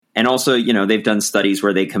And also, they've done studies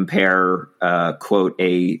where they compare, quote,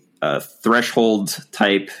 a threshold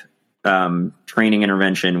type training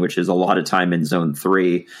intervention, which is a lot of time in zone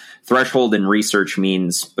 3. Threshold in research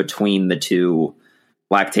means between the two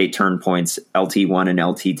lactate turn points, LT1 and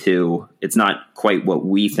LT2. It's not quite what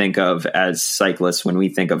we think of as cyclists when we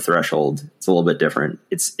think of threshold. It's a little bit different.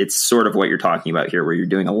 It's sort of what you're talking about here, where you're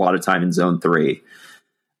doing a lot of time in zone 3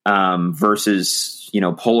 versus,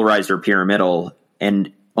 polarized or pyramidal.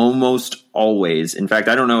 And almost always, in fact,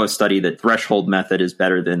 I don't know a study that threshold method is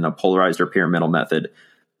better than a polarized or pyramidal method.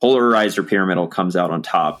 Polarized or pyramidal comes out on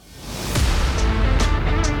top.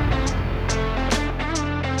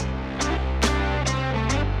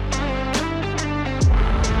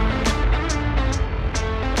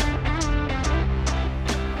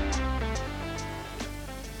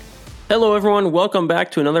 Hello, everyone. Welcome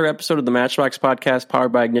back to another episode of the Matchbox Podcast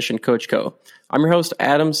powered by Ignition Coach Co. I'm your host,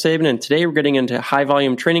 Adam Sabin, and today we're getting into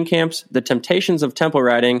high-volume training camps, the temptations of tempo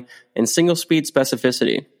riding, and single-speed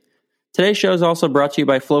specificity. Today's show is also brought to you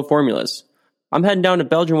by Flow Formulas. I'm heading down to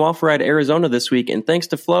Belgian Waffle Ride, Arizona this week, and thanks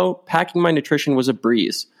to Flow, packing my nutrition was a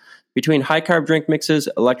breeze. Between high-carb drink mixes,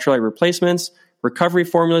 electrolyte replacements, recovery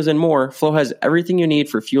formulas, and more, Flow has everything you need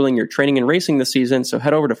for fueling your training and racing this season, so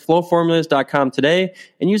head over to flowformulas.com today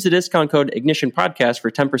and use the discount code IGNITIONPODCAST for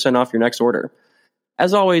 10% off your next order.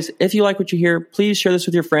 As always, if you like what you hear, please share this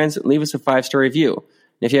with your friends and leave us a 5-star review. And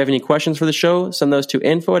if you have any questions for the show, send those to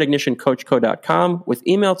info@ignitioncoachco.com with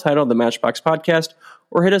email titled The Matchbox Podcast,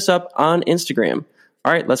 or hit us up on Instagram.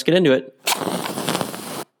 All right, let's get into it.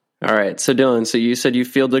 All right, so Dylan, so you said you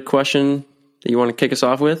fielded a question that you want to kick us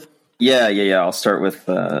off with? Yeah. I'll start with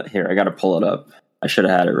here. I got to pull it up. I should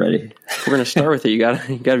have had it ready. We're going to start with it. You got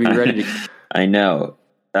to be ready. I know.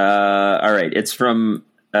 All right. It's from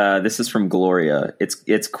this is from Gloria.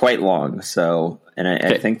 It's quite long. So, and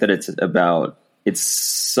I think that it's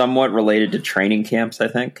somewhat related to training camps, I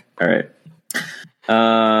think. All right.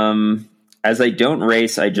 As I don't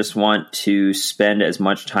race, I just want to spend as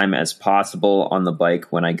much time as possible on the bike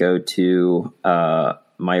when I go to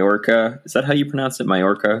Mallorca. Is that how you pronounce it?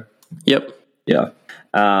 Mallorca? Yep. Yeah.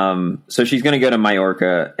 So she's going to go to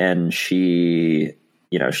Mallorca, and she's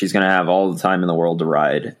going to have all the time in the world to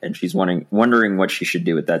ride, and she's wondering what she should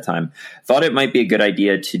do at that time. Thought it might be a good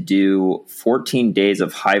idea to do 14 days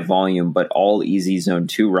of high volume, but all easy zone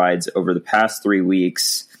 2 rides over the past 3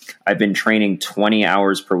 weeks. I've been training 20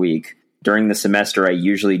 hours per week. During the semester, I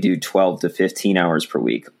usually do 12 to 15 hours per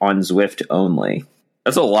week on Zwift only.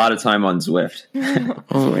 That's a lot of time on Zwift.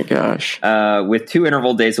 Oh my gosh. With 2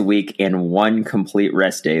 interval days a week and 1 complete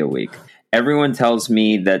rest day a week. Everyone tells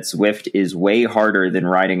me that Zwift is way harder than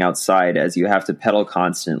riding outside, as you have to pedal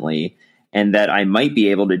constantly, and that I might be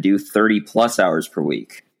able to do 30 plus hours per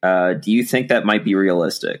week. Do you think that might be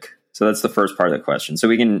realistic? So that's the first part of the question. So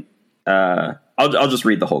we can, I'll just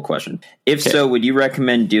read the whole question. If so, would you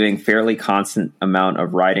recommend doing fairly constant amount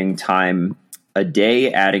of riding time a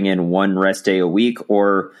day, adding in 1 rest day a week,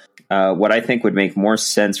 or what I think would make more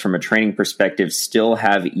sense from a training perspective, still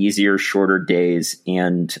have easier, shorter days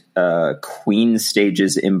and queen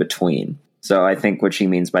stages in between? So I think what she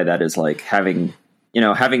means by that is like having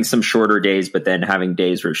some shorter days, but then having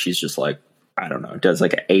days where she's just like, I don't know, does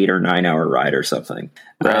like an 8 or 9 hour ride or something.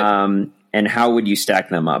 Right. And how would you stack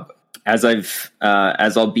them up? As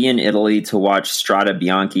I'll be in Italy to watch Strada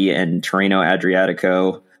Bianchi and Tirreno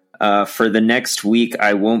Adriatico, for the next week,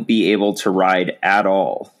 I won't be able to ride at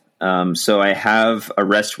all. So I have a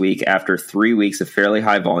rest week after 3 weeks of fairly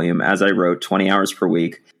high volume, as I wrote, 20 hours per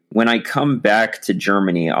week. When I come back to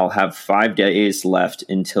Germany, I'll have 5 days left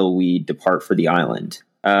until we depart for the island.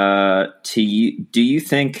 Do you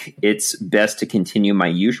think it's best to continue my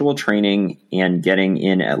usual training and getting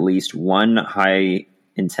in at least 1 high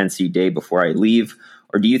intensity day before I leave?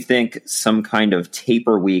 Or do you think some kind of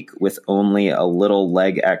taper week with only a little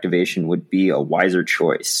leg activation would be a wiser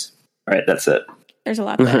choice? All right, that's it. There's a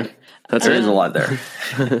lot there. There is a lot there.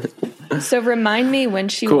 So remind me when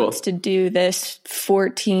she wants to do this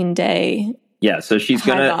 14-day so she's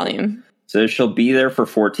high volume. So she'll be there for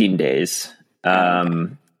 14 days.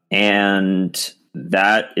 And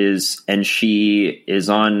she is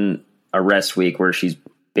on a rest week where she's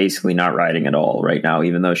basically not riding at all right now,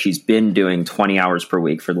 even though she's been doing 20 hours per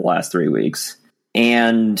week for the last 3 weeks.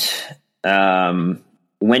 And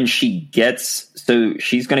when she's going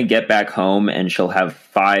to get back home, and she'll have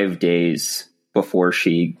 5 days before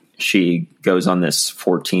she goes on this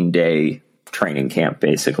 14-day training camp,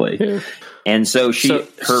 basically. Yeah. And so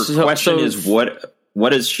her question is, what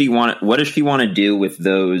does she want to do with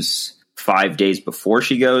those 5 days before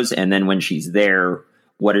she goes? And then when she's there,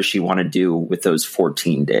 what does she want to do with those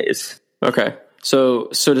 14 days? Okay. So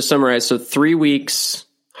to summarize, so 3 weeks,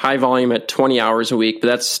 high volume at 20 hours a week, but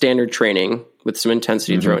that's standard training with some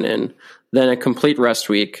intensity thrown in. Then a complete rest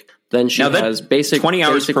week. Then she has 20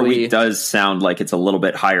 hours per week does sound like it's a little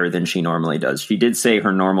bit higher than she normally does. She did say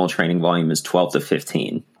her normal training volume is 12 to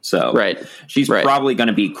 15. So she's probably going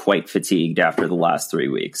to be quite fatigued after the last 3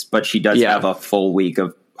 weeks, but she does have a full week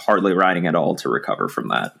of hardly riding at all to recover from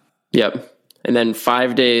that. Yep. And then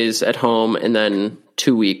 5 days at home and then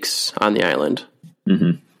 2 weeks on the island.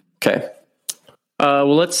 Mm-hmm. Okay.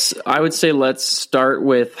 Well, I would say let's start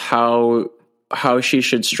with how she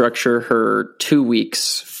should structure her 2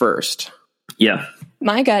 weeks first. Yeah.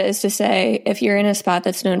 My gut is to say, if you're in a spot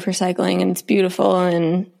that's known for cycling and it's beautiful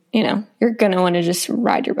and, you're going to want to just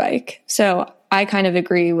ride your bike. So I kind of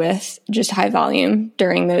agree with just high volume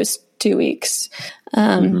during those 2 weeks.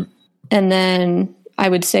 And then I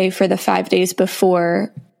would say for the 5 days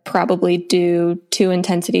before, probably do 2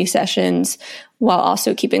 intensity sessions while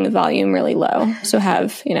also keeping the volume really low. So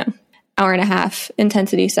have, hour and a half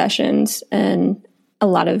intensity sessions and a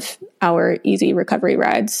lot of hour easy recovery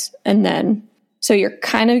rides. And then, so you're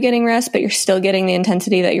kind of getting rest, but you're still getting the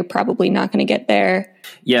intensity that you're probably not going to get there.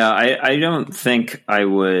 Yeah, I don't think I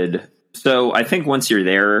would. So I think once you're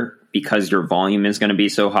there, because your volume is going to be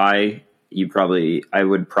so high, I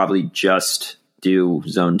would probably just do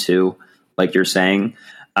zone 2, like you're saying.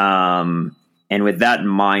 And with that in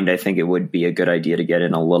mind, I think it would be a good idea to get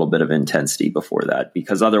in a little bit of intensity before that,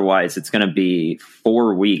 because otherwise it's going to be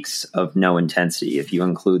 4 weeks of no intensity. If you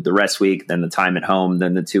include the rest week, then the time at home,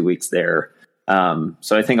 then the 2 weeks there.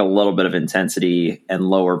 So I think a little bit of intensity and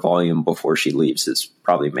lower volume before she leaves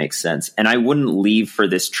probably makes sense. And I wouldn't leave for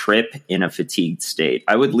this trip in a fatigued state.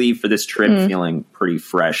 I would leave for this trip feeling pretty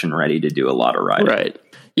fresh and ready to do a lot of riding. Right.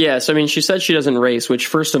 Yeah, so I mean, she said she doesn't race, which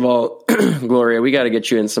first of all, Gloria, we got to get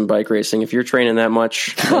you in some bike racing. If you're training that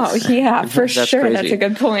much. Oh, yeah, for sure. Crazy. That's a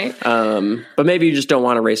good point. But maybe you just don't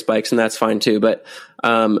want to race bikes, and that's fine too. But,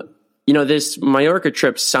 this Mallorca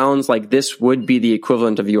trip sounds like this would be the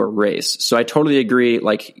equivalent of your race. So I totally agree.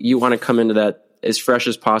 Like, you want to come into that as fresh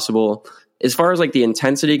as possible. As far as like the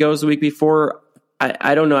intensity goes the week before,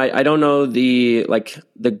 I don't know. I don't know the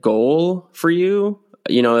goal for you.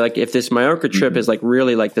 Like if this Mallorca trip is like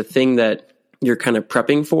really like the thing that you're kind of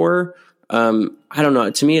prepping for, I don't know.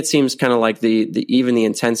 To me, it seems kind of like even the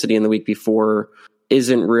intensity in the week before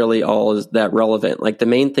isn't really all that relevant. Like the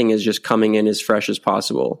main thing is just coming in as fresh as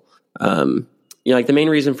possible. Like the main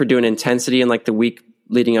reason for doing intensity in like the week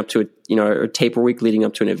leading up to a taper week leading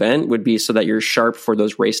up to an event would be so that you're sharp for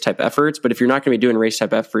those race type efforts. But if you're not going to be doing race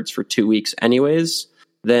type efforts for 2 weeks anyways,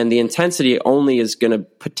 then the intensity only is going to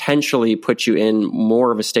potentially put you in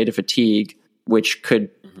more of a state of fatigue, which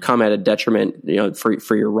could come at a detriment,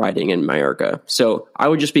 for your riding in Mallorca. So I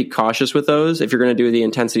would just be cautious with those. If you're going to do the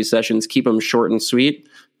intensity sessions, keep them short and sweet.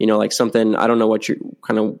 Like something, I don't know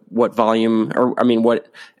what volume or what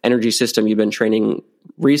energy system you've been training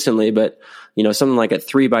recently, but something like a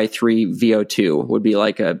 3x3 VO2 would be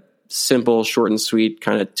like a simple, short and sweet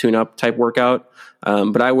kind of tune up type workout.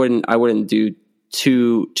 But I wouldn't do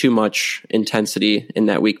too much intensity in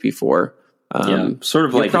that week before. Sort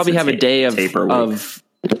of like probably have a day of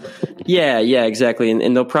yeah, exactly. And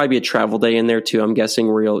there'll probably be a travel day in there too. I'm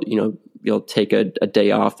guessing where you'll take a day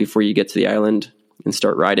off before you get to the island and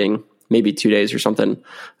start riding, maybe 2 days or something.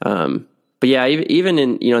 But yeah, even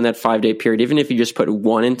in that 5 day period, even if you just put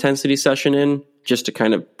one intensity session in just to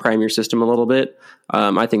kind of prime your system a little bit,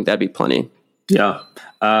 I think that'd be plenty. Yeah.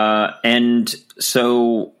 And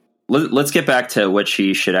so let's get back to what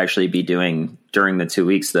she should actually be doing during the 2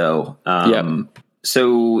 weeks, though.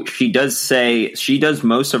 So she does say she does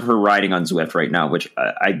most of her riding on Zwift right now, which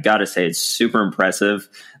I got to say, it's super impressive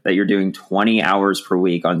that you're doing 20 hours per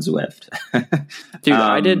week on Zwift. Dude,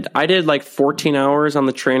 I did like 14 hours on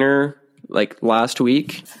the trainer like last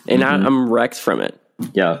week, and I'm wrecked from it.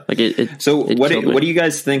 Yeah. Like it so what do you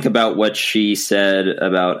guys think about what she said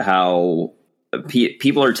about how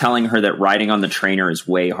people are telling her that riding on the trainer is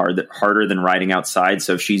way harder than riding outside?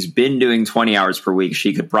 So if she's been doing 20 hours per week,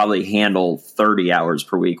 she could probably handle 30 hours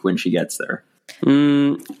per week when she gets there.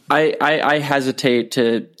 I hesitate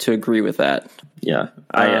to agree with that. Yeah.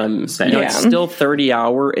 It's still 30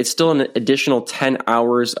 hours. It's still an additional 10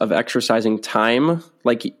 hours of exercising time.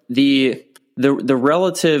 Like the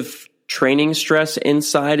relative training stress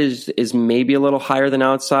inside is maybe a little higher than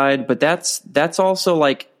outside, but that's also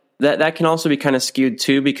like, that can also be kind of skewed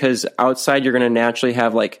too, because outside you're going to naturally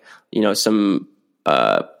have like, some,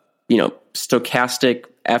 stochastic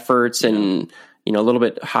efforts and, a little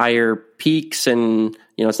bit higher peaks, and,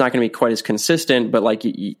 it's not going to be quite as consistent, but like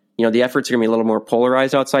the efforts are gonna be a little more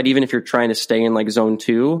polarized outside, even if you're trying to stay in like zone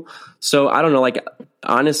 2. So I don't know, like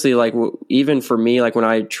honestly, like even for me, like when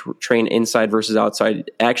I train inside versus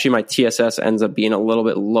outside, actually my TSS ends up being a little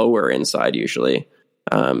bit lower inside usually.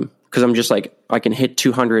 Cause I'm just like, I can hit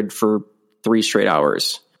 200 for 3 straight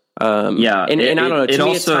hours. And I don't know, to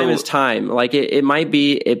me, time is time. Like it might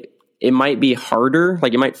be harder,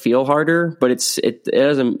 like it might feel harder, but it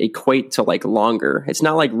doesn't equate to like longer. It's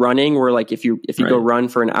not like running where like if you go run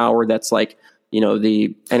for an hour, that's like,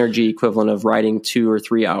 the energy equivalent of riding 2 or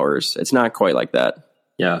 3 hours. It's not quite like that.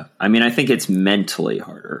 Yeah. I mean, I think it's mentally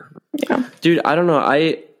harder. Yeah. Dude, I don't know.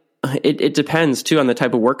 It depends too on the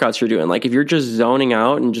type of workouts you're doing. Like if you're just zoning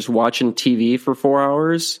out and just watching TV for 4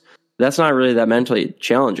 hours, that's not really that mentally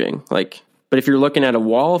challenging. Like, but if you're looking at a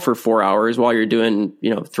wall for 4 hours while you're doing,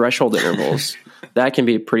 threshold intervals, that can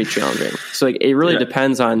be pretty challenging. So like, it really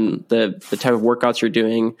depends on the type of workouts you're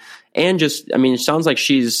doing. And just, I mean, it sounds like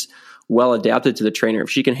she's well adapted to the trainer. If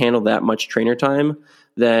she can handle that much trainer time,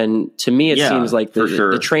 then to me, it seems like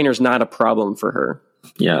the trainer's not a problem for her.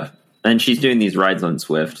 Yeah. And she's doing these rides on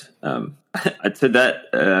Swift. To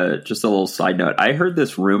that, just a little side note, I heard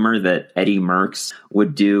this rumor that Eddie Merckx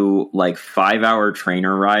would do like 5-hour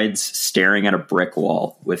trainer rides staring at a brick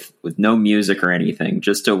wall with no music or anything,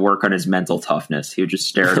 just to work on his mental toughness. He would just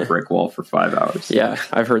stare at a brick wall for 5 hours. Yeah,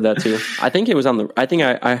 I've heard that too. I think it was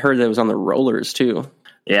I heard that it was on the rollers too.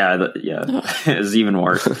 Yeah. It was even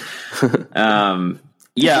worse.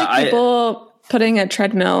 People putting a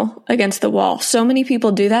treadmill against the wall. So many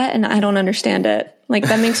people do that, and I don't understand it. Like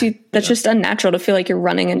that's just unnatural to feel like you're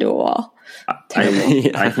running into a wall.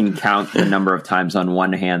 I can count the number of times on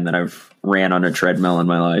one hand that I've ran on a treadmill in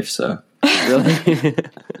my life. So, really?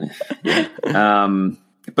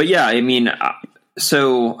 But yeah, I mean,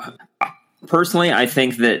 so personally, I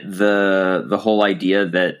think that the whole idea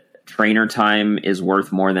that trainer time is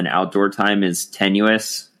worth more than outdoor time is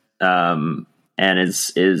tenuous. And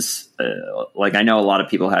is like, I know a lot of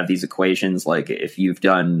people have these equations, like if you've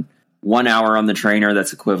done 1 hour on the trainer,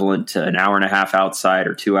 that's equivalent to an hour and a half outside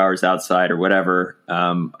or 2 hours outside or whatever.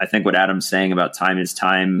 I think what Adam's saying about time is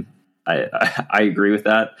time. I agree with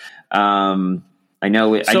that. I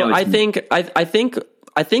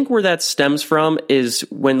think where that stems from is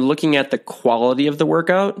when looking at the quality of the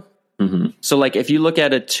workout. Mm-hmm. So like if you look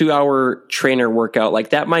at a 2-hour trainer workout, like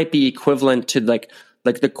that might be equivalent to like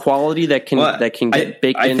the quality that can get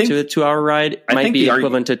baked into a 2-hour ride might be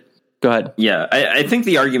equivalent to. Go ahead. Yeah, I think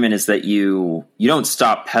the argument is that you don't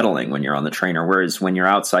stop pedaling when you're on the trainer, whereas when you're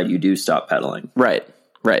outside, you do stop pedaling. Right.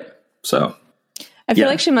 So I feel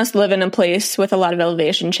like she must live in a place with a lot of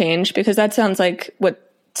elevation change, because that sounds like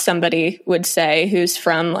what somebody would say who's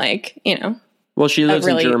from well, she lives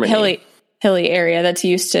in Germany. Hilly area that's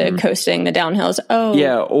used to coasting the downhills. Oh,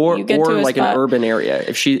 yeah, or like an urban area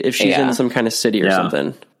if she's in some kind of city or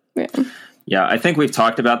something. Yeah, I think we've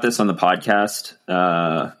talked about this on the podcast.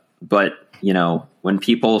 But when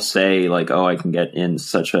people say like, "Oh, I can get in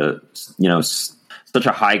such a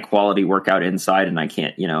high quality workout inside, and I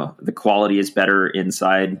can't," the quality is better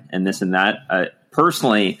inside, and this and that.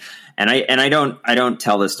 Personally, and I don't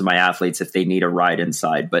tell this to my athletes if they need a ride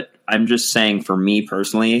inside, but I'm just saying for me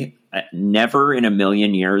personally, never in a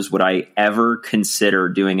million years would I ever consider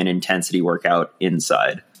doing an intensity workout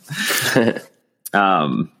inside.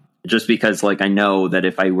 Just because I know that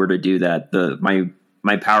if I were to do that,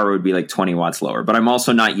 my power would be like 20 watts lower, but I'm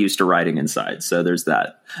also not used to riding inside. So there's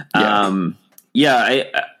that.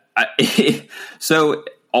 So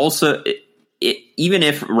also even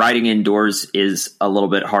if riding indoors is a little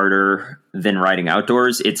bit harder than riding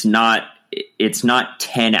outdoors, it's not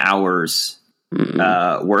 10 hours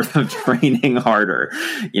worth of training harder.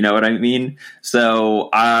 You know what I mean? So,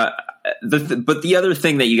 but the other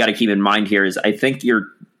thing that you got to keep in mind here is I think you're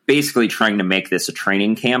basically trying to make this a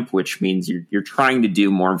training camp, which means you're trying to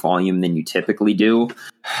do more volume than you typically do.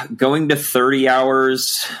 Going to 30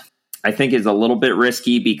 hours, I think, is a little bit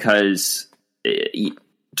risky because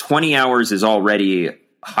 20 hours is already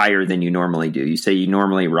higher than you normally do. You say you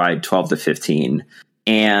normally ride 12 to 15,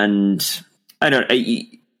 and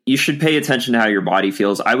you should pay attention to how your body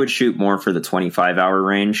feels. I would shoot more for the 25-hour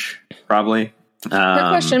range, probably. That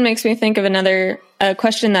question makes me think of another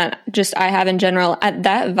question that just I have in general. At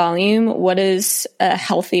that volume, what is a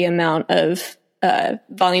healthy amount of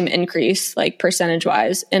volume increase, like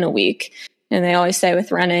percentage-wise, in a week? And they always say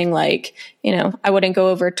with running, I wouldn't go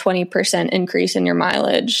over 20% increase in your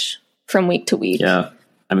mileage from week to week. Yeah.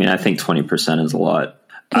 I mean, I think 20% is a lot.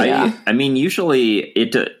 Yeah. I mean, usually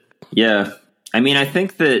yeah. I mean, I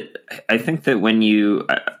think that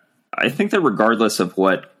regardless of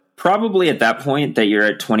what Probably at that point that you're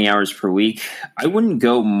at 20 hours per week, I wouldn't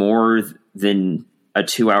go more than a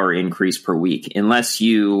 2-hour increase per week unless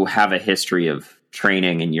you have a history of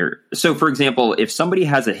training and so for example, if somebody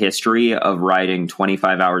has a history of riding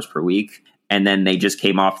 25 hours per week and then they just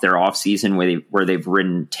came off their off season where they've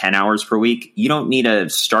ridden 10 hours per week, you don't need to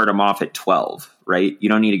start them off at 12, right? You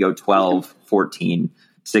don't need to go 12, 14,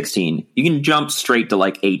 16. You can jump straight to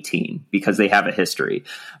like 18 because they have a history.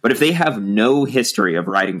 But if they have no history of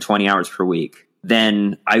riding 20 hours per week,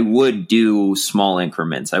 then I would do small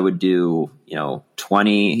increments. I would do,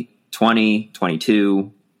 20,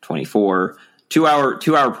 22, 24,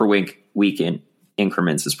 2-hour per week in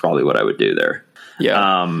increments is probably what I would do there.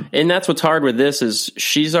 Yeah. And that's what's hard with this is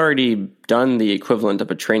she's already done the equivalent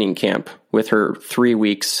of a training camp with her 3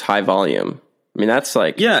 weeks high volume. I mean, that's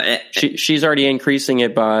like, she's already increasing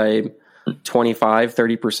it by 25,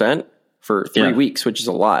 30% for 3 weeks, which is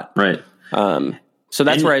a lot. Right. So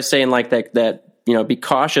that's where I was saying like that, be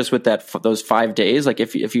cautious with those 5 days. Like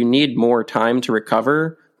if you need more time to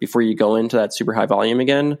recover before you go into that super high volume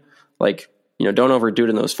again, like, don't overdo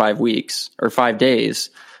it in those 5 weeks or 5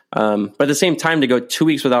 days. But at the same time to go 2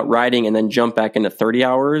 weeks without riding and then jump back into 30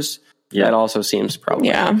 hours, that also seems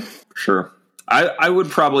problematic. Yeah, sure. I would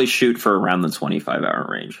probably shoot for around the 25-hour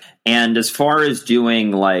range. And as far as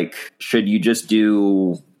doing like, should you just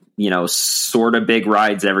do, sort of big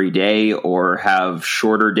rides every day or have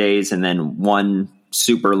shorter days and then one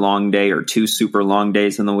super long day or 2 super long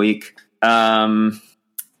days in the week?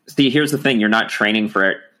 See, here's the thing. You're not training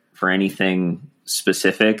for anything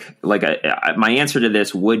specific. Like my answer to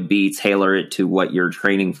this would be tailor it to what you're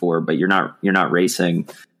training for, but you're not racing.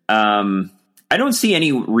 I don't see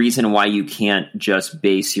any reason why you can't just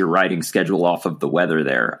base your riding schedule off of the weather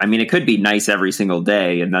there. I mean, it could be nice every single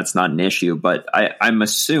day, and that's not an issue, but I'm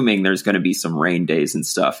assuming there's going to be some rain days and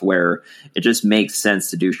stuff where it just makes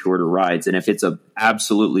sense to do shorter rides. And if it's a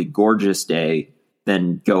absolutely gorgeous day,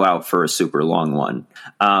 then go out for a super long one.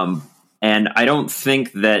 And I don't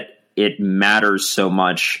think that it matters so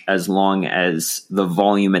much as long as the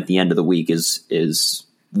volume at the end of the week is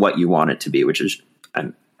what you want it to be, which is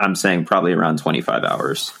I'm saying probably around 25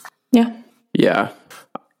 hours. Yeah. Yeah.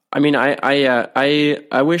 I mean,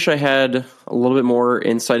 I wish I had a little bit more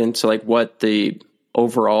insight into like what the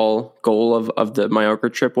overall goal of the Mallorca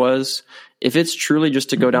trip was. If it's truly just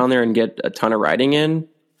to go down there and get a ton of riding in,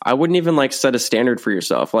 I wouldn't even like set a standard for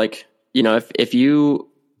yourself. Like, if you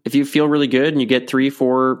feel really good and you get 3,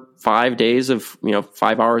 4, 5 days of,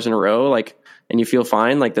 5 hours in a row, like, and you feel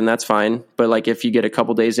fine, like, then that's fine. But like, if you get a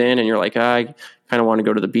couple days in and you're like, I kind of want to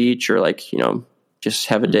go to the beach or like, just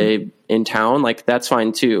have a day in town, like that's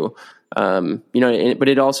fine too. But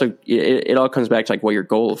it also, it all comes back to like what your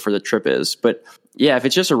goal for the trip is. But yeah, if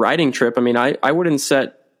it's just a riding trip, I mean, I wouldn't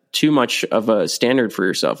set too much of a standard for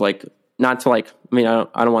yourself. Like not to like, I mean,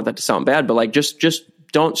 I don't want that to sound bad, but like, just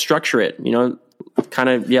don't structure it, kind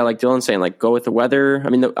of, like Dylan's saying, like go with the weather. I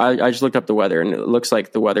mean, I just looked up the weather and it looks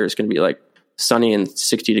like the weather is going to be like sunny and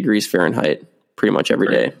 60 degrees Fahrenheit pretty much every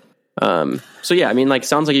day. So yeah, I mean, like,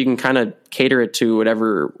 sounds like you can kind of cater it to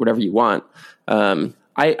whatever you want.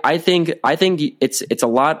 I think it's a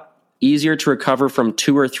lot easier to recover from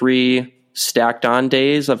 2 or 3 stacked on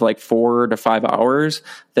days of like 4 to 5 hours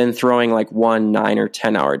than throwing like 1 9 or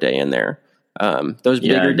 10 hour day in there. Those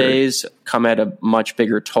bigger days come at a much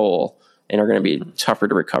bigger toll and are going to be tougher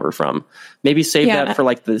to recover from. Maybe save that for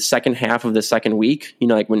like the second half of the second week,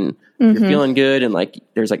 like when you're feeling good and like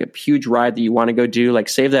there's like a huge ride that you want to go do, like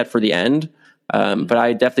save that for the end. But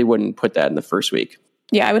I definitely wouldn't put that in the first week.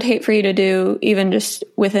 Yeah, I would hate for you to do even just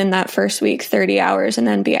within that first week 30 hours and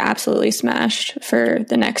then be absolutely smashed for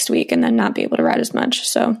the next week and then not be able to ride as much.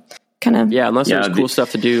 So kind of unless there's cool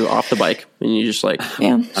stuff to do off the bike and you just like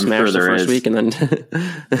smash the first week and then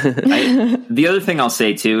the other thing I'll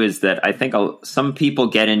say too is that I think some people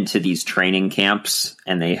get into these training camps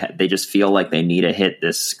and they just feel like they need to hit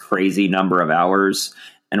this crazy number of hours.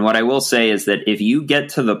 And what I will say is that if you get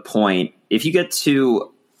to a point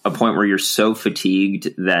where you're so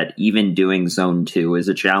fatigued that even doing zone 2 is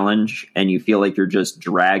a challenge and you feel like you're just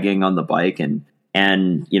dragging on the bike and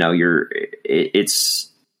your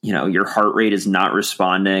heart rate is not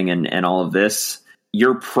responding and all of this,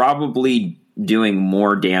 you're probably doing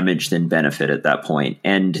more damage than benefit at that point.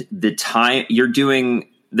 And the time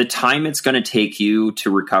it's going to take you to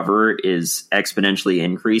recover is exponentially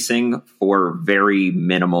increasing for very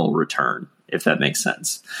minimal return, if that makes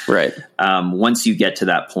sense. Right. Once you get to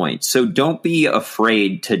that point. So don't be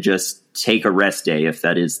afraid to just take a rest day if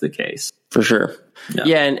that is the case. For sure.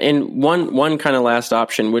 Yeah. And one kind of last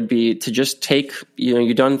option would be to just take,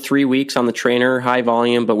 you've done 3 weeks on the trainer, high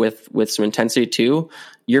volume, but with some intensity too.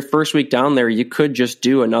 your first week down there, you could just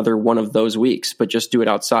do another one of those weeks, but just do it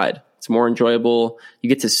outside. It's more enjoyable. You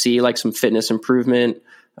get to see like some fitness improvement,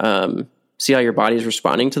 see how your body's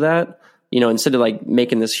responding to that. Instead of like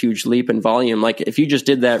making this huge leap in volume, like if you just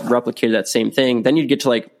did that, replicated that same thing, then you'd get to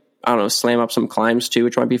like, I don't know, slam up some climbs too,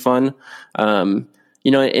 which might be fun. And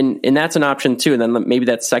that's an option too. And then maybe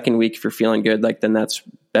that second week, if you're feeling good, like then that's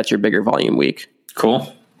your bigger volume week.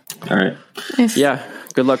 Cool. All right. Nice. Yeah.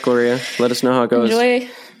 Good luck, Gloria. Let us know how it goes. Enjoy.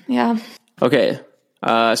 Yeah. Okay.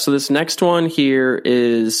 So this next one here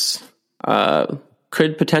is,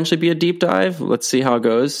 could potentially be a deep dive. Let's see how it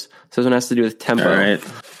goes. So this one has to do with tempo. All right.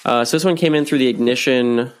 So this one came in through the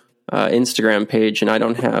Ignition Instagram page, and I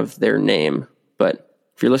don't have their name, but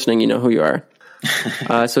if you're listening, you know who you are.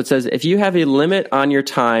 So it says, if you have a limit on your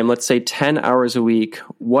time, let's say 10 hours a week,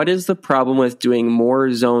 what is the problem with doing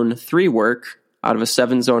more zone 3 work out of a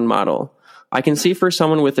 7-zone model? I can see for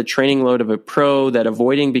someone with a training load of a pro that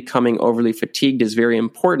avoiding becoming overly fatigued is very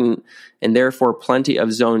important, and therefore plenty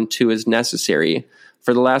of zone 2 is necessary.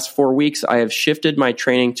 For the last 4 weeks, I have shifted my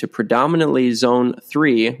training to predominantly zone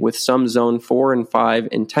 3 with some zone 4 and 5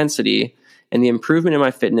 intensity, and the improvement in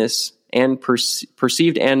my fitness and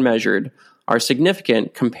perceived and measured are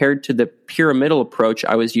significant compared to the pyramidal approach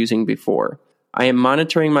I was using before. I am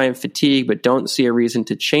monitoring my fatigue, but don't see a reason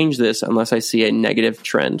to change this unless I see a negative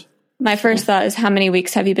trend. My first thought is, how many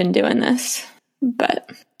weeks have you been doing this?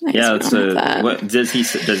 But what does he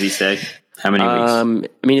say? How many weeks?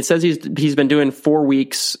 I mean, it says he's been doing 4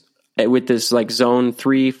 weeks with this like zone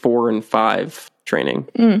 3, 4, and 5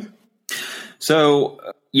 training. So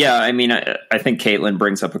yeah, I mean, I think Caitlin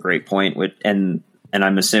brings up a great point, and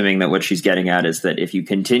I'm assuming that what she's getting at is that if you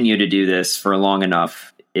continue to do this for long enough,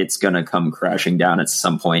 it's going to come crashing down at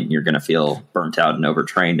some point, and you're going to feel burnt out and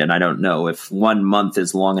overtrained. And I don't know if 1 month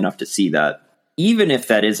is long enough to see that. Even if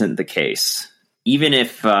that isn't the case, even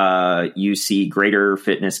if you see greater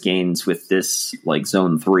fitness gains with this like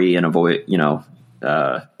zone 3 and avoid,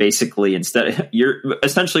 basically instead,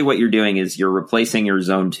 essentially what you're doing is you're replacing your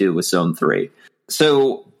zone 2 with zone 3.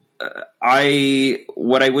 So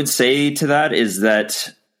what I would say to that is that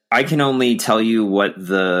I can only tell you what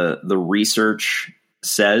the research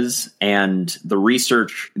says, and the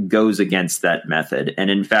research goes against that method. And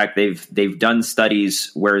in fact, they've done studies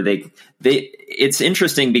where they it's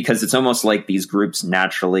interesting because it's almost like these groups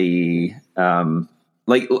naturally,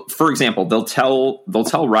 like for example, they'll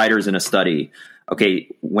tell riders in a study, okay,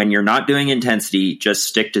 when you're not doing intensity, just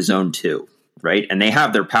stick to zone 2, right? And they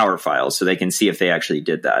have their power files so they can see if they actually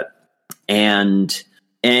did that. And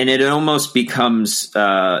it almost becomes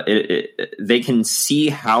they can see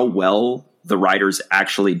how well the riders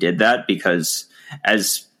actually did that, because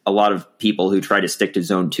as a lot of people who try to stick to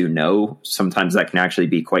zone 2 know, sometimes that can actually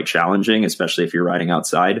be quite challenging, especially if you're riding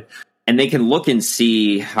outside. And they can look and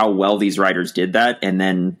see how well these riders did that, and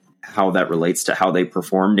then how that relates to how they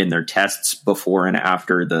performed in their tests before and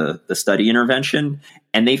after the study intervention.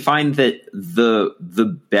 And they find that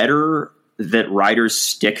the better that riders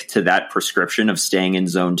stick to that prescription of staying in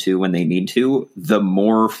zone 2 when they need to, the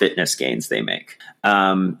more fitness gains they make.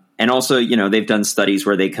 And also, they've done studies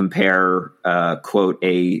where they compare, quote,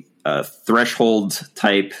 a threshold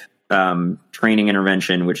type training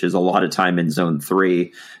intervention, which is a lot of time in zone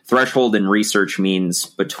 3. Threshold in research means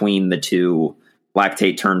between the two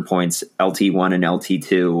lactate turn points, LT1 and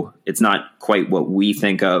LT2. It's not quite what we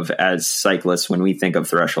think of as cyclists when we think of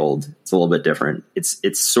threshold. It's a little bit different.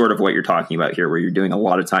 It's sort of what you're talking about here, where you're doing a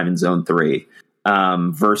lot of time in zone 3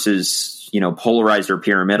 versus, polarized or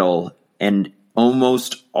pyramidal. And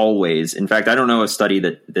almost always, in fact, I don't know a study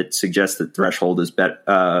that suggests that threshold is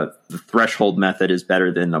the threshold method is better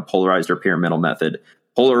than a polarized or pyramidal method.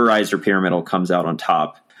 Polarized or pyramidal comes out on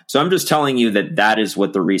top. So I'm just telling you that is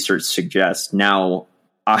what the research suggests. Now,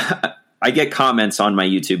 I get comments on my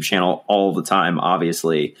YouTube channel all the time,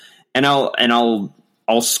 obviously, and I'll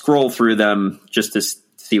scroll through them just to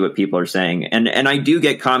see what people are saying, and I do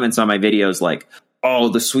get comments on my videos like, oh,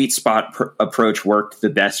 the sweet spot approach worked the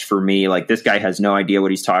best for me. Like, this guy has no idea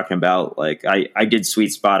what he's talking about. Like, I did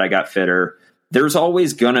sweet spot, I got fitter. There's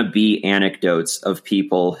always going to be anecdotes of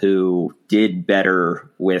people who did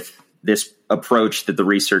better with this approach that the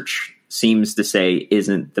research seems to say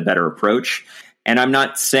isn't the better approach. And I'm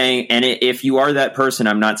not saying, and if you are that person,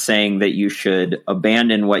 I'm not saying that you should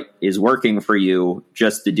abandon what is working for you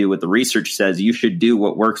just to do what the research says. You should do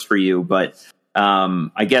what works for you. But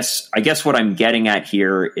I guess what I'm getting at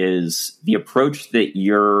here is the approach that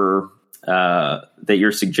you're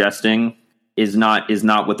suggesting is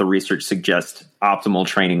not what the research suggests optimal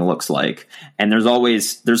training looks like. And there's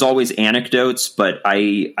always anecdotes, but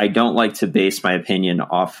I don't like to base my opinion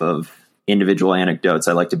off of individual anecdotes.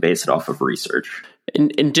 I like to base it off of research.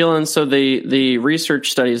 And Dylan, so the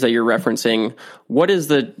research studies that you're referencing, what is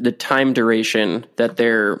the time duration that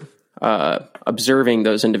they're observing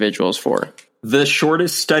those individuals for? The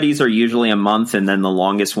shortest studies are usually a month, and then the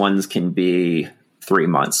longest ones can be 3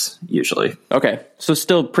 months, usually. Okay, so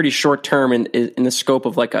still pretty short term in the scope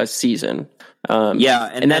of like a season. And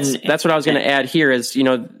that's what I was going to add here is,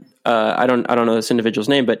 I don't know this individual's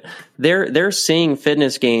name, but they're seeing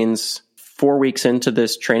fitness gains 4 weeks into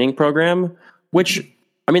this training program, which,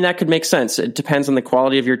 I mean, that could make sense. It depends on the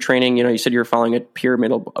quality of your training. You said you're following a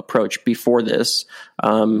pyramidal approach before this.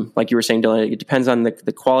 Like you were saying, Dylan, it depends on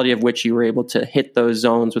the quality of which you were able to hit those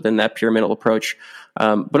zones within that pyramidal approach.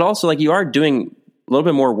 But also, like, you are doing a little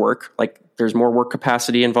bit more work. Like, there's more work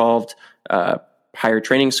capacity involved, higher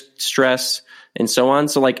training stress, and so on.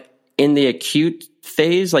 So, like, in the acute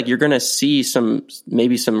phase, like, you're going to see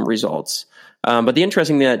maybe some results. But the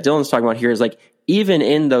interesting thing that Dylan's talking about here is, like, even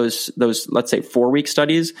in those let's say 4-week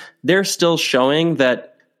studies, they're still showing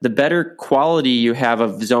that the better quality you have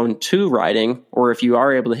of zone 2 riding, or if you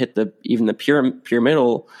are able to hit even the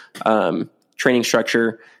pyramidal training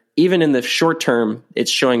structure, even in the short term,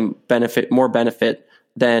 it's showing more benefit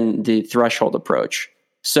than the threshold approach.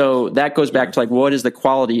 So that goes back to, like, what is the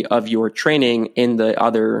quality of your training in the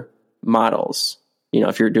other models?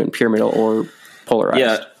 If you're doing pyramidal or polarized.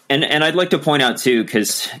 Yeah, and I'd like to point out too,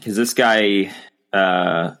 because this guy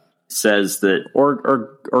says that,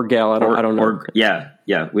 or gal, I don't know.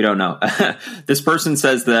 Yeah, we don't know. This person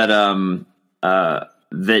says that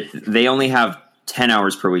that they only have 10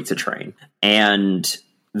 hours per week to train, and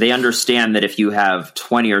they understand that if you have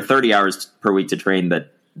 20 or 30 hours per week to train,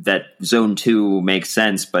 that zone 2 makes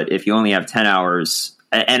sense. But if you only have 10 hours,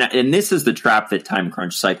 and this is the trap that time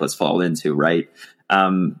crunch cyclists fall into, right?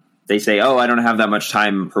 They say, oh, I don't have that much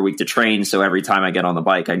time per week to train, so every time I get on the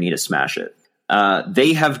bike, I need to smash it.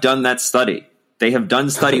 They have done that study. They have done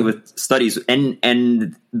studies,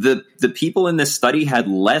 and the people in this study had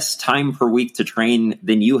less time per week to train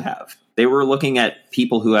than you have. They were looking at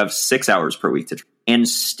people who have 6 hours per week to train, and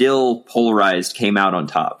still polarized came out on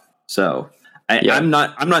top. So I'm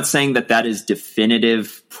not saying that is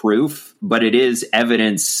definitive proof, but it is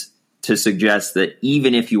evidence to suggest that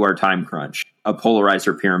even if you are time crunched, a polarized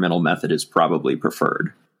or pyramidal method is probably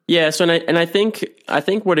preferred. Yeah. So, I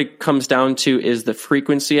think what it comes down to is the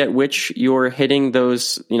frequency at which you're hitting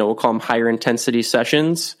those, we'll call them higher intensity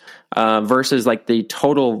sessions, versus like the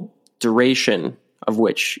total duration of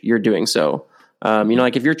which you're doing so.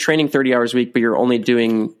 Like if you're training 30 hours a week, but you're only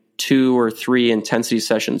doing 2 or 3 intensity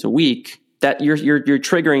sessions a week, that you're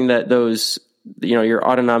triggering those, your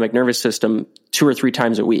autonomic nervous system 2 or 3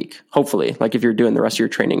 times a week, hopefully, like if you're doing the rest of your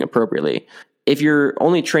training appropriately. If you're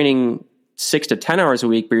only training 6 to 10 hours a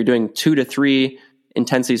week, but you're doing 2 to 3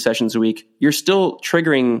 intensity sessions a week, you're still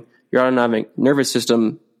triggering your autonomic nervous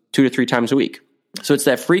system 2 to 3 times a week. So it's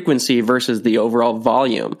that frequency versus the overall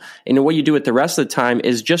volume. And what you do with the rest of the time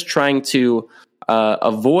is just trying to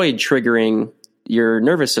avoid triggering your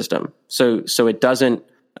nervous system. So it doesn't,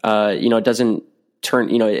 it doesn't turn,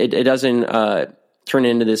 it doesn't turn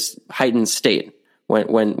into this heightened state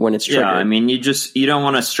when it's triggered. Yeah, I mean, you don't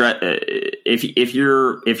want to stress. If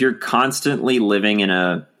you're constantly living in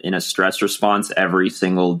a stress response every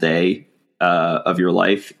single day of your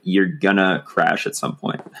life, you're gonna crash at some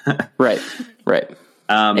point. Right.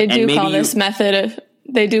 They do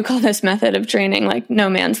call this method of training like no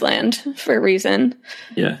man's land for a reason.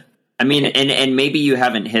 Yeah, I mean, and maybe you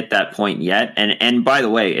haven't hit that point yet. And by the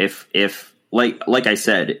way, if like I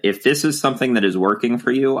said, if this is something that is working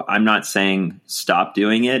for you, I'm not saying stop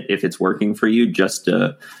doing it. If it's working for you, just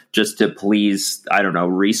to please, I don't know,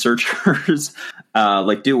 researchers,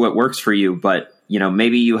 like do what works for you. But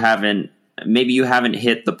maybe you haven't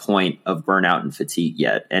hit the point of burnout and fatigue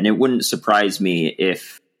yet. And it wouldn't surprise me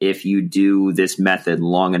if you do this method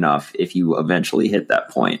long enough, if you eventually hit that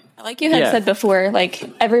point. Like you had said before, like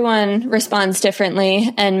everyone responds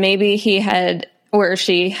differently, and maybe he had or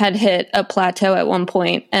she had hit a plateau at one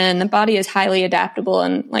point, and the body is highly adaptable.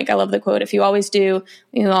 And like, I love the quote, if you always do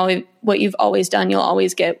what you've always done, you'll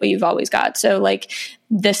always get what you've always got. So like,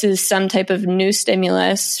 this is some type of new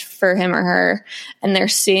stimulus for him or her, and they're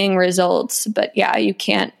seeing results. But yeah, you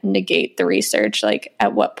can't negate the research. Like,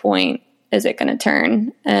 at what point is it going to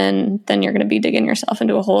turn? And then you're going to be digging yourself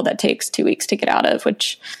into a hole that takes 2 weeks to get out of,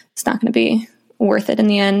 which is not going to be worth it in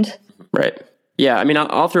the end. Right. Yeah, I mean,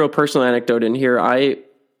 I'll throw a personal anecdote in here.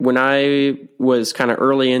 When I was kind of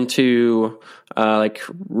early into like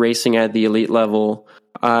racing at the elite level,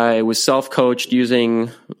 I was self-coached using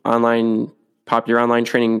popular online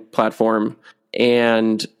training platform,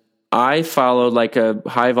 and I followed like a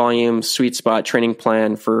high volume sweet spot training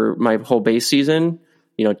plan for my whole base season,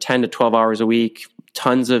 10 to 12 hours a week,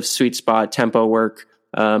 tons of sweet spot tempo work.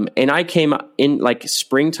 And I came in like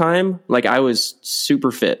springtime, like I was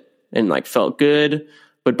super fit and like felt good.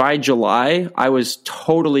 But by July, I was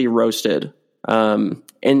totally roasted. And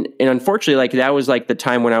unfortunately, like that was like the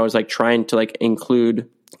time when I was like trying to like include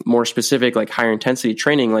more specific, like higher intensity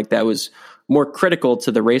training, like that was more critical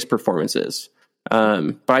to the race performances.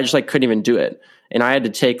 But I just like couldn't even do it. And I had to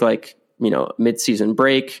take like, mid-season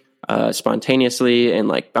break, spontaneously and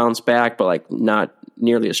like bounce back, but like not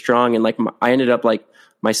nearly as strong. And like I ended up like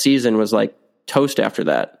my season was like toast after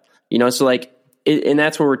that, so like, and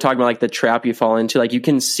that's where we're talking about like the trap you fall into. Like you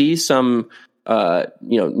can see some,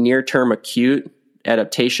 near-term acute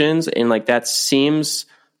adaptations, and like that seems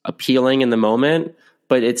appealing in the moment,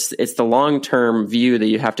 but it's the long-term view that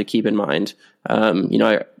you have to keep in mind.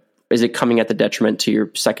 Is it coming at the detriment to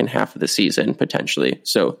your second half of the season potentially?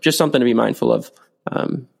 So just something to be mindful of,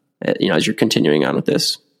 as you're continuing on with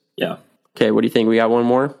this. Yeah. Okay. What do you think? We got one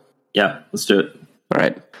more? Yeah, let's do it. All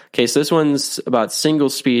right. Okay. So this one's about single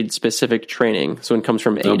speed specific training. So one comes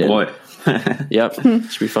from Aiden. Oh boy. Yep.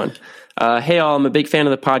 Should be fun. Hey all, I'm a big fan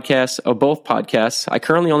of both podcasts. I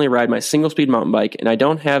currently only ride my single speed mountain bike and I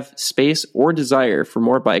don't have space or desire for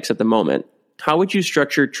more bikes at the moment. How would you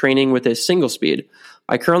structure training with a single speed?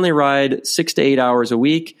 I currently ride 6 to 8 hours a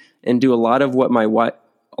week and do a lot of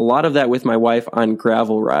that with my wife on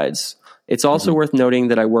gravel rides. It's also worth noting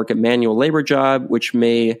that I work a manual labor job, which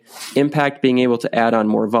may impact being able to add on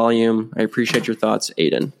more volume. I appreciate your thoughts,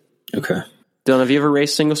 Aiden. Okay. Dylan, have you ever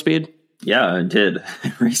raced single speed? Yeah, I did.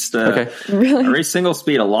 I raced Really? I raced single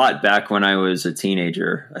speed a lot back when I was a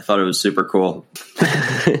teenager. I thought it was super cool.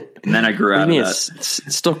 And then I grew out of that.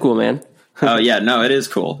 It's still cool, man. Oh yeah, no, it is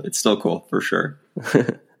cool. It's still cool for sure.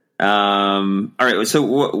 All right.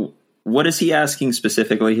 So what is he asking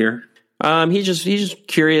specifically here? He's just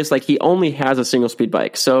curious. Like he only has a single speed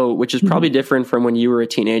bike, so which is probably different from when you were a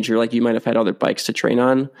teenager. Like you might have had other bikes to train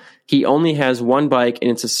on. He only has one bike, and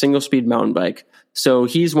it's a single speed mountain bike. So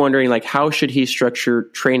he's wondering, like, how should he structure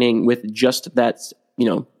training with just that,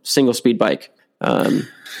 single speed bike?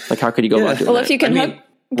 Like, how could he go about doing that? If you can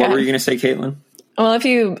what were you going to say, Caitlin? Well, if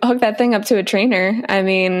you hook that thing up to a trainer, I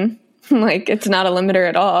mean, like it's not a limiter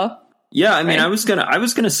at all. Yeah, I mean, right? I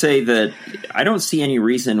was gonna say that I don't see any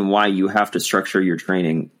reason why you have to structure your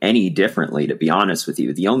training any differently, to be honest with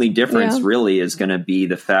you. The only difference really is going to be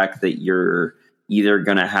the fact that you're either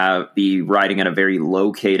going to be riding at a very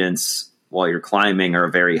low cadence while you're climbing or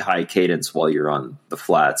a very high cadence while you're on the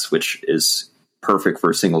flats, which is perfect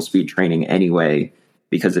for single speed training anyway,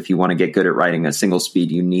 because if you want to get good at riding a single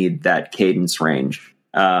speed, you need that cadence range.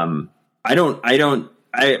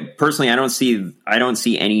 I personally don't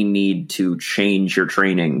see any need to change your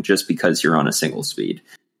training just because you're on a single speed.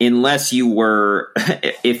 Unless you were,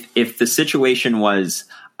 if the situation was,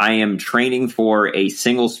 I am training for a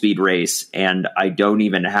single speed race and I don't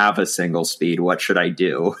even have a single speed, what should I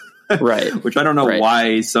do? Right. Which I don't know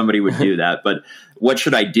why somebody would do that, but what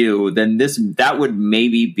should I do? Then that would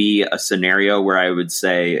maybe be a scenario where I would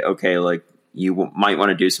say, okay, like you might want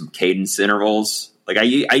to do some cadence intervals. Like I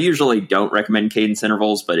usually don't recommend cadence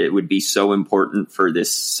intervals, but it would be so important for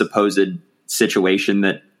this supposed situation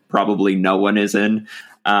that probably no one is in.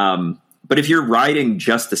 But if you're riding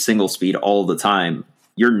just a single speed all the time,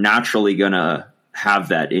 you're naturally going to have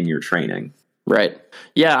that in your training. Right.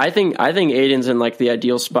 Yeah, I think Aiden's in like the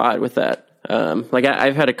ideal spot with that. Like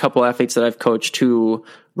I've had a couple athletes that I've coached who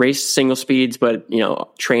raced single speeds, but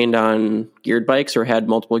trained on geared bikes or had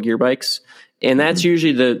multiple gear bikes, and that's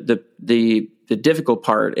usually the difficult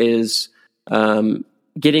part is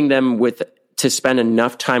getting them to spend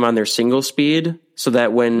enough time on their single speed so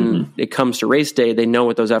that when it comes to race day, they know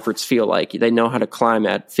what those efforts feel like. They know how to climb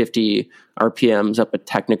at 50 RPMs up a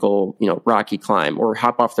technical, rocky climb, or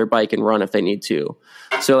hop off their bike and run if they need to.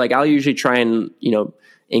 So like I'll usually try and,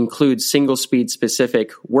 include single speed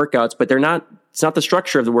specific workouts, but it's not the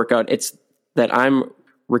structure of the workout. It's that I'm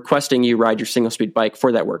requesting you ride your single speed bike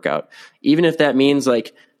for that workout. Even if that means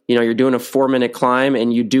like, you're doing a 4-minute climb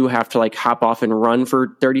and you do have to like hop off and run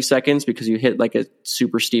for 30 seconds because you hit like a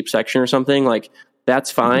super steep section or something, like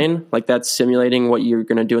that's fine. Like that's simulating what you're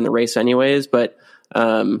going to do in the race anyways. But,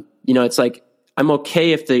 it's like, I'm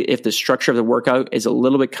okay if the structure of the workout is a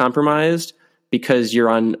little bit compromised because you're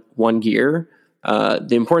on one gear.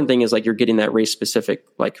 The important thing is like, you're getting that race specific,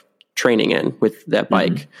 like training in with that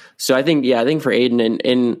bike. So I think for Aiden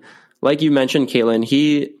and like you mentioned, Caitlin,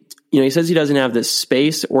 he says he doesn't have the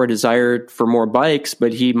space or desire for more bikes,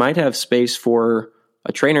 but he might have space for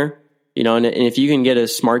a trainer. and if you can get a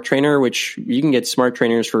smart trainer, which you can get smart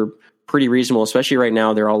trainers for pretty reasonable, especially right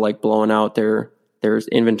now, they're all like blowing out their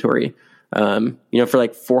inventory. For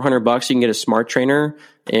like $400, you can get a smart trainer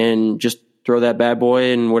and just throw that bad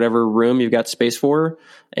boy in whatever room you've got space for.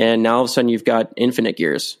 And now all of a sudden you've got infinite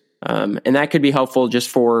gears. And that could be helpful just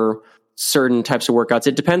for certain types of workouts.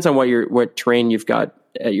 It depends on what terrain you've got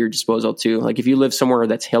at your disposal too. Like if you live somewhere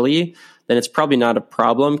that's hilly, then it's probably not a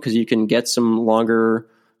problem because you can get some longer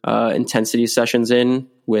intensity sessions in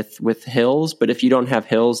with hills. But if you don't have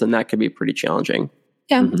hills, then that could be pretty challenging.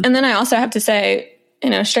 Yeah. Mm-hmm. And then I also have to say,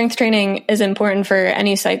 strength training is important for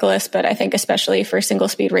any cyclist, but I think especially for single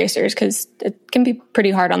speed racers because it can be pretty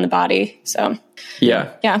hard on the body. So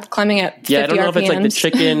yeah, climbing at 50 I don't know RPMs. if it's like the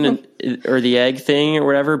chicken or the egg thing or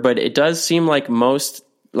whatever, but it does seem like most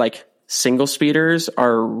like single speeders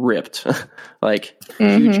are ripped, like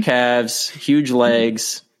huge calves, huge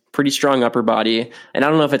legs, pretty strong upper body. And I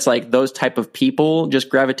don't know if it's like those type of people just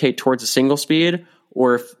gravitate towards a single speed,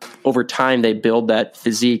 or if over time they build that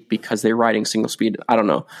physique because they're riding single speed. I don't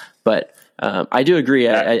know. But I do agree.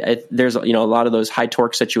 There's a lot of those high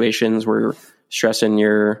torque situations where you're stressing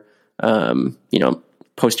your,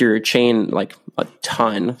 posterior chain like a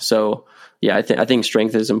ton. So yeah, I think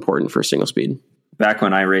strength is important for single speed. Back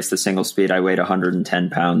when I raced the single speed, I weighed 110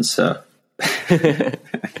 pounds. So,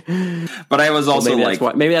 but I was also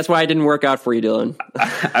maybe that's why I didn't work out for you, Dylan.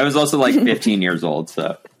 I was also like 15 years old.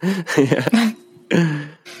 So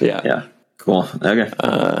yeah. Cool. Okay.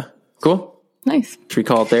 Cool. Nice. Should we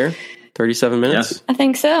call it there? 37 minutes? Yeah. I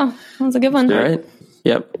think so. That was a good one. All right.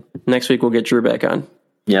 Yep. Next week we'll get Drew back on.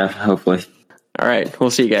 Yeah, hopefully. All right.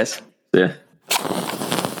 We'll see you guys. Yeah.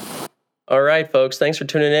 All right, folks. Thanks for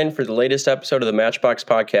tuning in for the latest episode of the Matchbox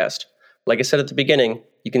Podcast. Like I said at the beginning,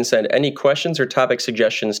 you can send any questions or topic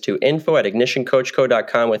suggestions to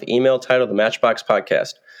info@ignitioncoachco.com with email titled The Matchbox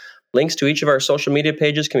Podcast. Links to each of our social media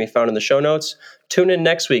pages can be found in the show notes. Tune in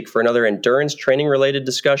next week for another endurance training-related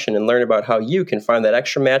discussion and learn about how you can find that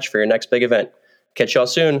extra match for your next big event. Catch y'all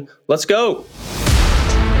soon. Let's go!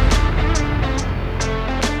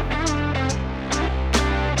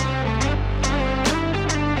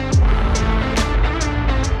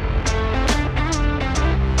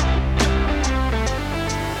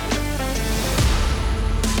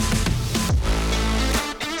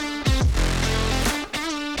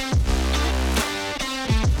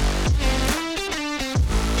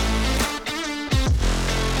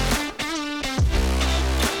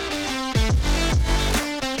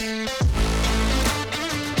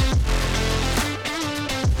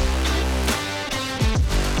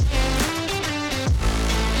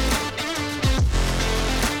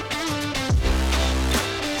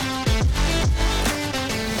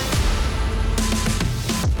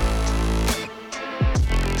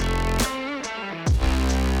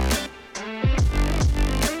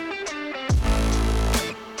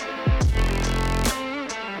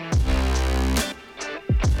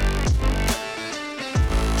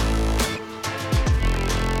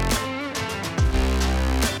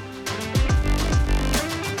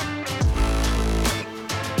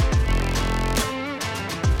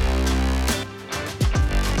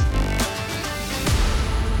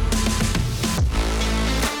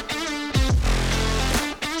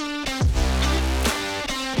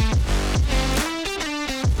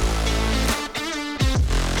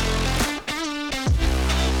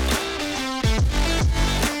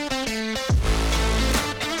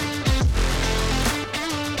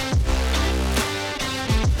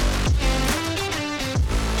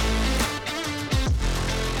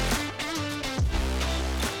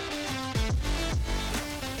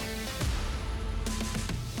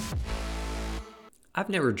 I've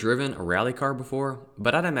never driven a rally car before,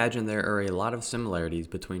 but I'd imagine there are a lot of similarities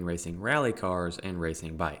between racing rally cars and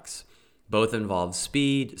racing bikes. Both involve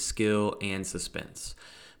speed, skill, and suspense.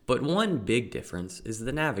 But one big difference is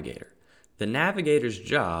the navigator. The navigator's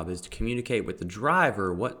job is to communicate with the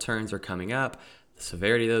driver what turns are coming up, the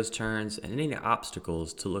severity of those turns, and any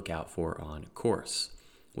obstacles to look out for on course.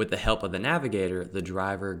 With the help of the navigator, the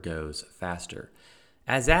driver goes faster.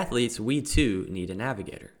 As athletes, we too need a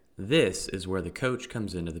navigator. This is where the coach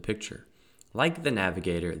comes into the picture. Like the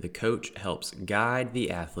navigator, the coach helps guide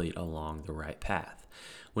the athlete along the right path.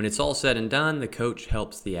 When it's all said and done, the coach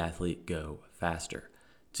helps the athlete go faster.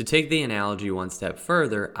 To take the analogy one step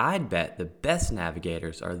further, I'd bet the best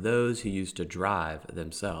navigators are those who used to drive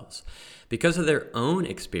themselves. Because of their own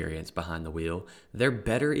experience behind the wheel, they're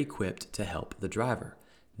better equipped to help the driver.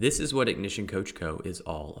 This is what Ignition Coach Co. is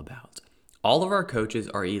all about. All of our coaches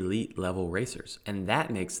are elite level racers, and that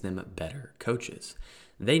makes them better coaches.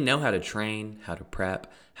 They know how to train, how to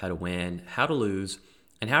prep, how to win, how to lose,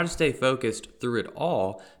 and how to stay focused through it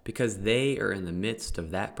all because they are in the midst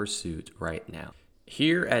of that pursuit right now.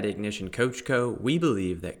 Here at Ignition Coach Co., we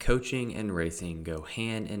believe that coaching and racing go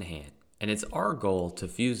hand in hand, and it's our goal to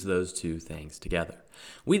fuse those two things together.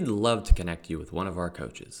 We'd love to connect you with one of our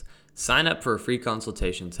coaches. Sign up for a free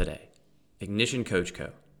consultation today. Ignition Coach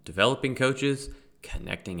Co., developing coaches,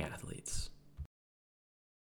 connecting athletes.